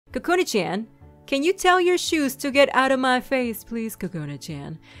Kokona-chan, can you tell your shoes to get out of my face, please,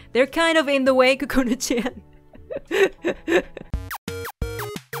 Kokona-chan? They're kind of in the way, Kokona-chan.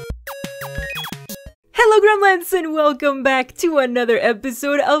 Hello Gremlins and welcome back to another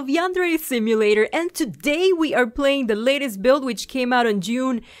episode of Yandere Simulator, and today we are playing the latest build which came out on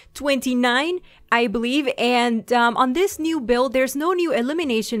June 29, I believe, and on this new build there's no new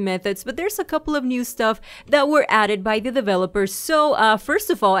elimination methods, but there's a couple of new stuff that were added by the developers. So first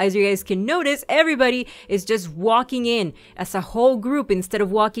of all, as you guys can notice, everybody is just walking in as a whole group instead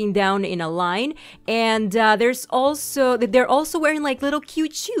of walking down in a line, and they're also wearing like little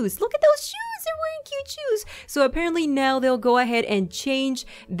cute shoes. Look at those shoes! They're wearing cute shoes. So apparently now they'll go ahead and change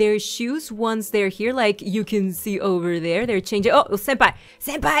their shoes once they're here. Like you can see over there, they're changing. Oh, senpai!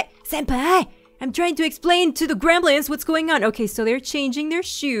 Senpai! Senpai! I'm trying to explain to the Gremlins what's going on. Okay, so they're changing their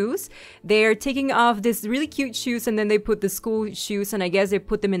shoes. They're taking off this really cute shoes and then they put the school shoes and I guess they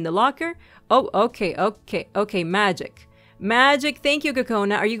put them in the locker. Oh, okay, magic. Magic, thank you,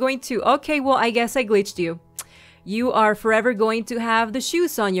 Kokona. Are you going to? Okay, well, I guess I glitched you. You are forever going to have the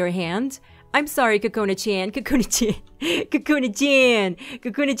shoes on your hand. I'm sorry, Kokona-chan. Kokona-chan. Kokona-chan.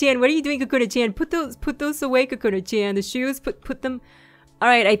 Kokona-chan, what are you doing, Kokona-chan? Put those away, Kokona-chan. The shoes, put them. All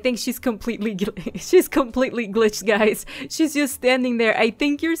right, I think she's completely glitched, guys. She's just standing there. I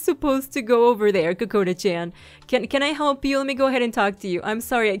think you're supposed to go over there, Kokona-chan. Can I help you? Let me go ahead and talk to you. I'm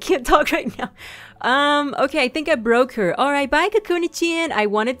sorry, I can't talk right now. Okay, I think I broke her. All right, bye, Kokona-chan. I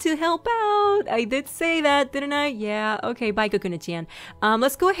wanted to help out. I did say that, didn't I? Yeah, okay, bye, Kokona-chan.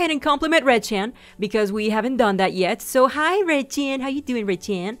 Let's go ahead and compliment Red-chan because we haven't done that yet. So, hi, Red-chan. How you doing,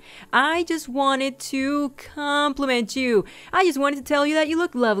 Red-chan? I just wanted to compliment you. I just wanted to tell you that you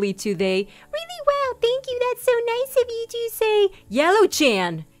look lovely today. Really well, thank you. That's so nice of you to say.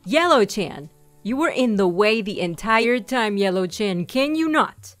 Yellow-chan. Yellow-chan. You were in the way the entire time, Yellow-chan. Can you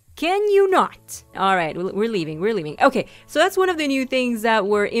not? Can you not? Alright, we're leaving. Okay, so that's one of the new things that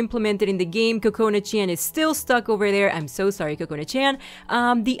were implemented in the game. Kokona-chan is still stuck over there. I'm so sorry, Kokona-chan.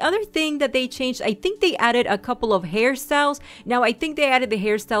 The other thing that they changed, I think they added a couple of hairstyles. Now, I think they added the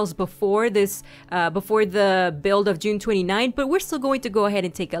hairstyles before this, before the build of June 29, but we're still going to go ahead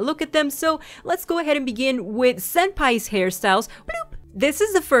and take a look at them. So, let's go ahead and begin with Senpai's hairstyles. Bloop! This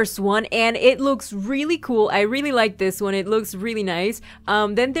is the first one and it looks really cool. I really like this one. It looks really nice.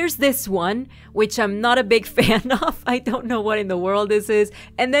 Then there's this one, which I'm not a big fan of. I don't know what in the world this is.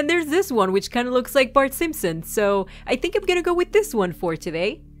 And then there's this one, which kind of looks like Bart Simpson. So I think I'm gonna go with this one for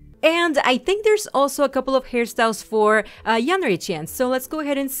today. And I think there's also a couple of hairstyles for Yandere-chan. So let's go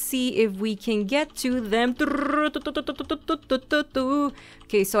ahead and see if we can get to them.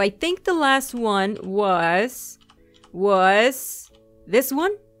 Okay, so I think the last one was this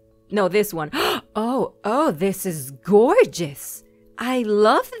one? No, this one. Oh, this is gorgeous. I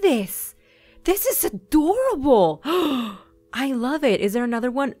love this. This is adorable. I love it. Is there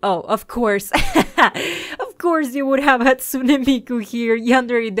another one? Oh, of course. Of course you would have Hatsune Miku here.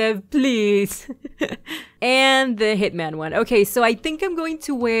 Yandere Dev, please. And the Hitman one. Okay, so I think I'm going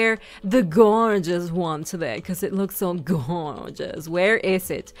to wear the gorgeous one today because it looks so gorgeous. Where is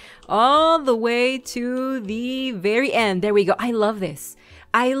it? All the way to the very end. There we go. I love this.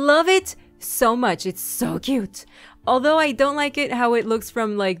 I love it so much. It's so cute. Although I don't like it how it looks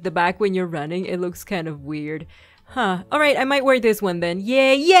from like the back when you're running. It looks kind of weird. Huh. Alright, I might wear this one then.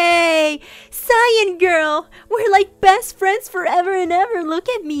 Yay, yay! Cyan girl! We're like best friends forever and ever. Look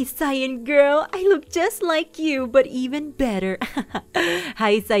at me, Cyan girl. I look just like you, but even better.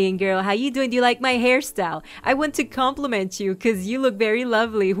 Hi, Cyan girl. How you doing? Do you like my hairstyle? I want to compliment you because you look very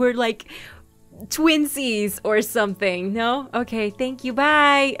lovely. We're like twinsies or something. No? Okay, thank you.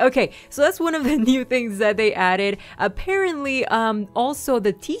 Bye. Okay, so that's one of the new things that they added. Apparently, also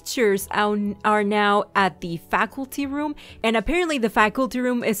the teachers are now at the faculty room, and apparently the faculty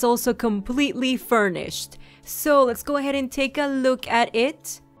room is also completely furnished. So let's go ahead and take a look at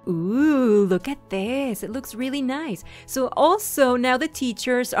it. Ooh, look at this. It looks really nice. So also now the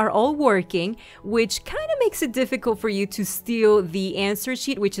teachers are all working, which kind of makes it difficult for you to steal the answer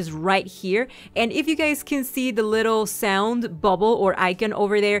sheet, which is right here. And if you guys can see the little sound bubble or icon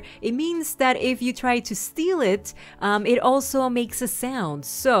over there, it means that if you try to steal it, it also makes a sound.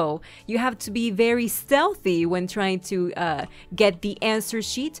 So you have to be very stealthy when trying to get the answer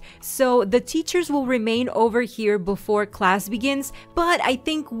sheet. So the teachers will remain over here before class begins, but I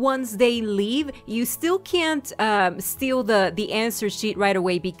think once they leave, you still can't steal the answer sheet right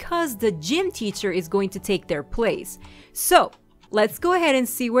away because the gym teacher is going to take their place. So let's go ahead and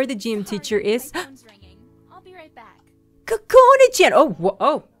see where the gym teacher is. I'll be right back. Kokona-chan!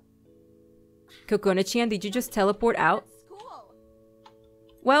 Oh! Kokona-chan, did you just teleport out?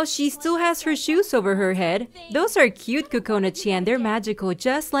 Well, she still has her shoes over her head. Those are cute, Kokona-chan. They're magical,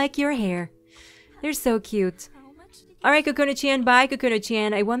 just like your hair. They're so cute. Alright, Kokona-chan, bye,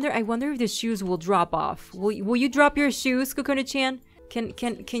 Kokona-chan. I wonder if the shoes will drop off. Will you drop your shoes, Kokona-chan? Can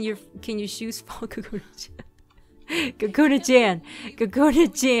your shoes fall, Kokona-chan? Kokona-chan.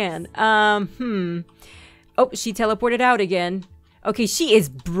 Kokona-chan. Oh, she teleported out again. Okay, she is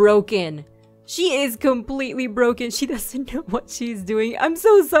broken. She is completely broken. She doesn't know what she's doing. I'm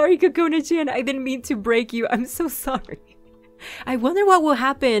so sorry, Kokona-chan. I didn't mean to break you. I'm so sorry. I wonder what will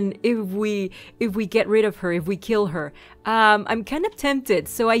happen if we get rid of her, if we kill her. I'm kind of tempted,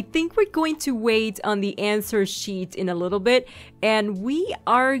 so I think we're going to wait on the answer sheet in a little bit, and we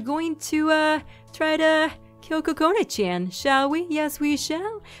are going to try to kill Kokona-chan, shall we? Yes, we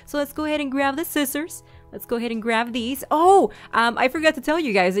shall. So let's go ahead and grab the scissors. Let's go ahead and grab these. Oh, I forgot to tell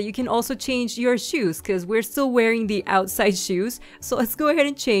you guys that you can also change your shoes because we're still wearing the outside shoes. So let's go ahead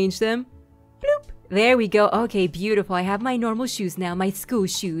and change them. Bloop. There we go. Okay, beautiful. I have my normal shoes now, my school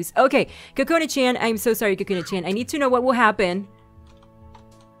shoes. Okay, Kokona-chan, I'm so sorry, Kokona-chan. I need to know what will happen.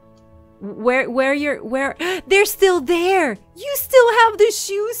 Where they're still there. You still have the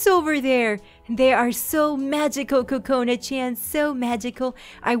shoes over there. They are so magical, Kokona-chan, so magical.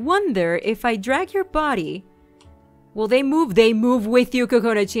 I wonder if I drag your body, will they move? They move with you,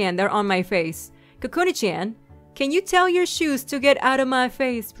 Kokona-chan. They're on my face. Kokona-chan, can you tell your shoes to get out of my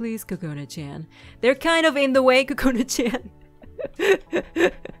face, please, Kokona-chan? They're kind of in the way, Kokona-chan.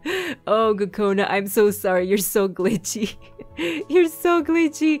 Oh, Kokona, I'm so sorry. You're so glitchy. You're so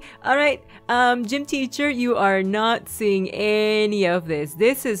glitchy. Alright, gym teacher, you are not seeing any of this.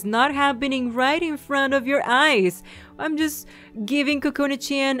 This is not happening right in front of your eyes. I'm just giving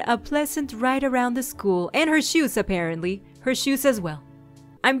Kokona-chan a pleasant ride around the school. And her shoes, apparently. Her shoes as well.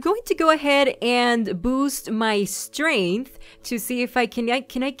 I'm going to go ahead and boost my strength to see if I can I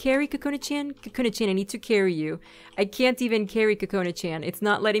carry Kokona-chan? Kokona-chan, I need to carry you. I can't even carry Kokona-chan. It's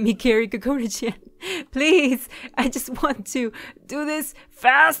not letting me carry Kokona-chan. Please, I just want to do this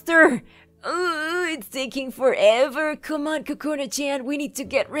faster. It's taking forever. Come on, Kokona-chan. We need to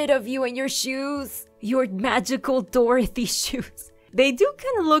get rid of you and your shoes. Your magical Dorothy shoes. They do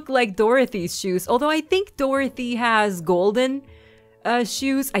kind of look like Dorothy's shoes, although I think Dorothy has golden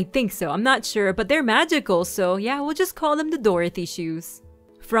shoes. I think so. I'm not sure, but they're magical, so yeah, we'll just call them the Dorothy shoes.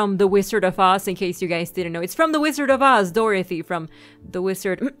 From The Wizard of Oz, in case you guys didn't know. It's from The Wizard of Oz, Dorothy from The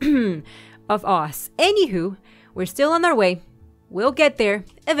Wizard of Oz. Anywho, we're still on our way. We'll get there.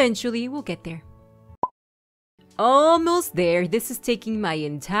 Eventually, we'll get there. Almost there. This is taking my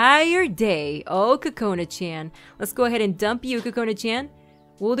entire day. Oh, Kokona-chan. Let's go ahead and dump you, Kokona-chan.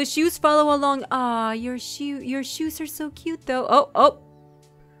 Will the shoes follow along? Ah, your shoes are so cute though. Oh.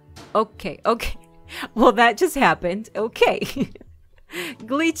 Okay. Well, that just happened. Okay.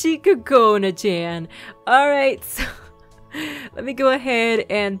 Glitchy Kokona-chan. Alright, so let me go ahead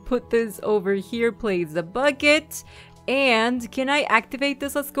and put this over here. Place the bucket. And can I activate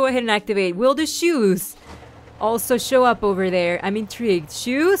this? Let's go ahead and activate. Will the shoes also show up over there? I'm intrigued.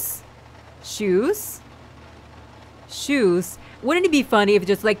 Shoes? Wouldn't it be funny if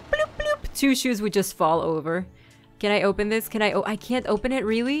just like bloop bloop, 2 shoes would just fall over? Can I open this? I can't open it,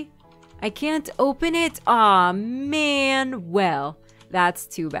 really? I can't open it? Aw, man. Well, that's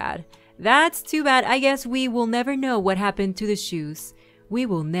too bad. That's too bad. I guess we will never know what happened to the shoes. We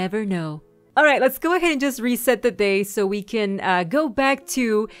will never know. Alright, let's go ahead and just reset the day so we can go back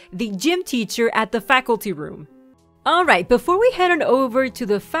to the gym teacher at the faculty room. Alright, before we head on over to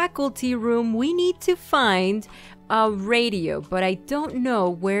the faculty room, we need to find a radio, but I don't know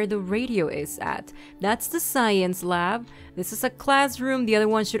where the radio is at. That's the science lab. This is a classroom. The other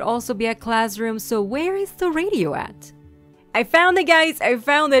one should also be a classroom. So where is the radio at? I found it, guys. I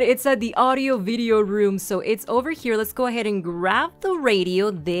found it. It's at the audio video room. So it's over here. Let's go ahead and grab the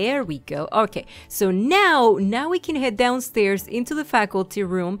radio. There we go. Okay. So now we can head downstairs into the faculty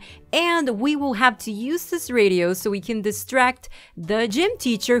room, and we will have to use this radio so we can distract the gym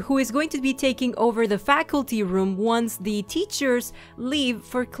teacher who is going to be taking over the faculty room once the teachers leave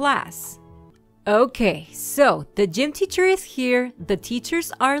for class. Okay, so the gym teacher is here, the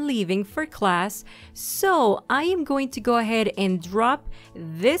teachers are leaving for class, so I am going to go ahead and drop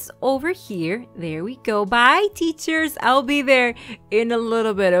this over here. There we go. Bye, teachers. I'll be there in a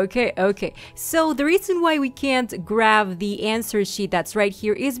little bit. Okay. So the reason why we can't grab the answer sheet that's right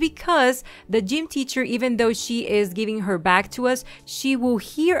here is because the gym teacher, even though she is giving her back to us, she will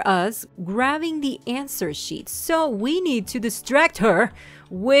hear us grabbing the answer sheet. So we need to distract her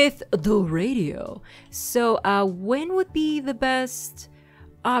with the radio. So when would be the best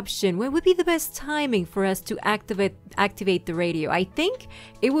option. When would be the best timing for us to activate the radio? I think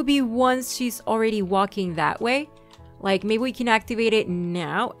it would be once she's already walking that way. Like, maybe we can activate it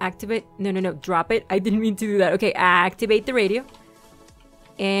now. Activate. No, drop it. I didn't mean to do that. Okay, activate the radio.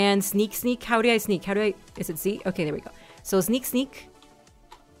 And sneak. How do I sneak? Is it Z? Okay, there we go. So sneak.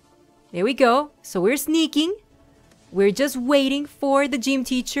 There we go. So we're sneaking. We're just waiting for the gym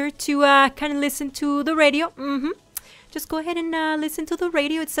teacher to kind of listen to the radio. Just go ahead and listen to the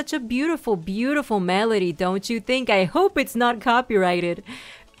radio. It's such a beautiful, beautiful melody, don't you think? I hope it's not copyrighted.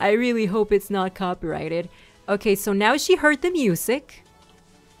 I really hope it's not copyrighted. Okay, so now she heard the music.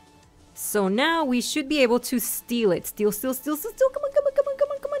 So now we should be able to steal it. Steal. Come on.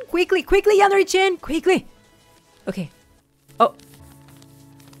 Quickly, Yandere-chan, quickly. Okay. Oh.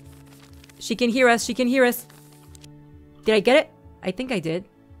 She can hear us. Did I get it? I think I did.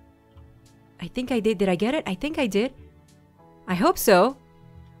 Did I get it? I think I did. I hope so.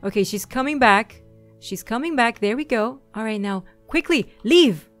 Okay, she's coming back. There we go. All right, now, quickly,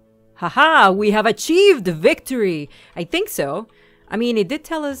 leave. Haha, we have achieved victory. I think so. I mean, it didn't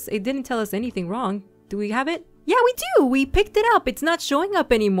tell us anything wrong. Do we have it? Yeah, we do. We picked it up. It's not showing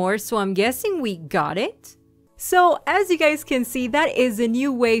up anymore, so I'm guessing we got it. So, as you guys can see, that is a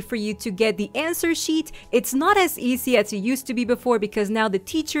new way for you to get the answer sheet. It's not as easy as it used to be before because now the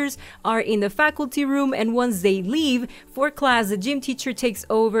teachers are in the faculty room, and once they leave for class, the gym teacher takes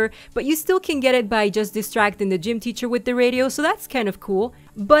over, but you still can get it by just distracting the gym teacher with the radio, so that's kind of cool.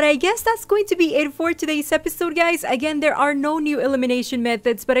 But I guess that's going to be it for today's episode, guys. Again, there are no new elimination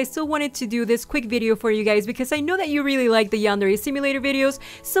methods, but I still wanted to do this quick video for you guys because I know that you really like the Yandere Simulator videos,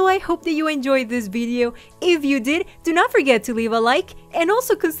 so I hope that you enjoyed this video. If you did, do not forget to leave a like and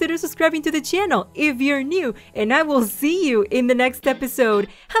also consider subscribing to the channel if you're new, and I will see you in the next episode.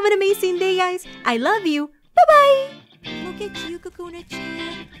 Have an amazing day, guys. I love you. Bye-bye. Look at you,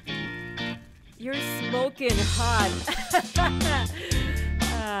 Kokona-chan. You're smoking hot.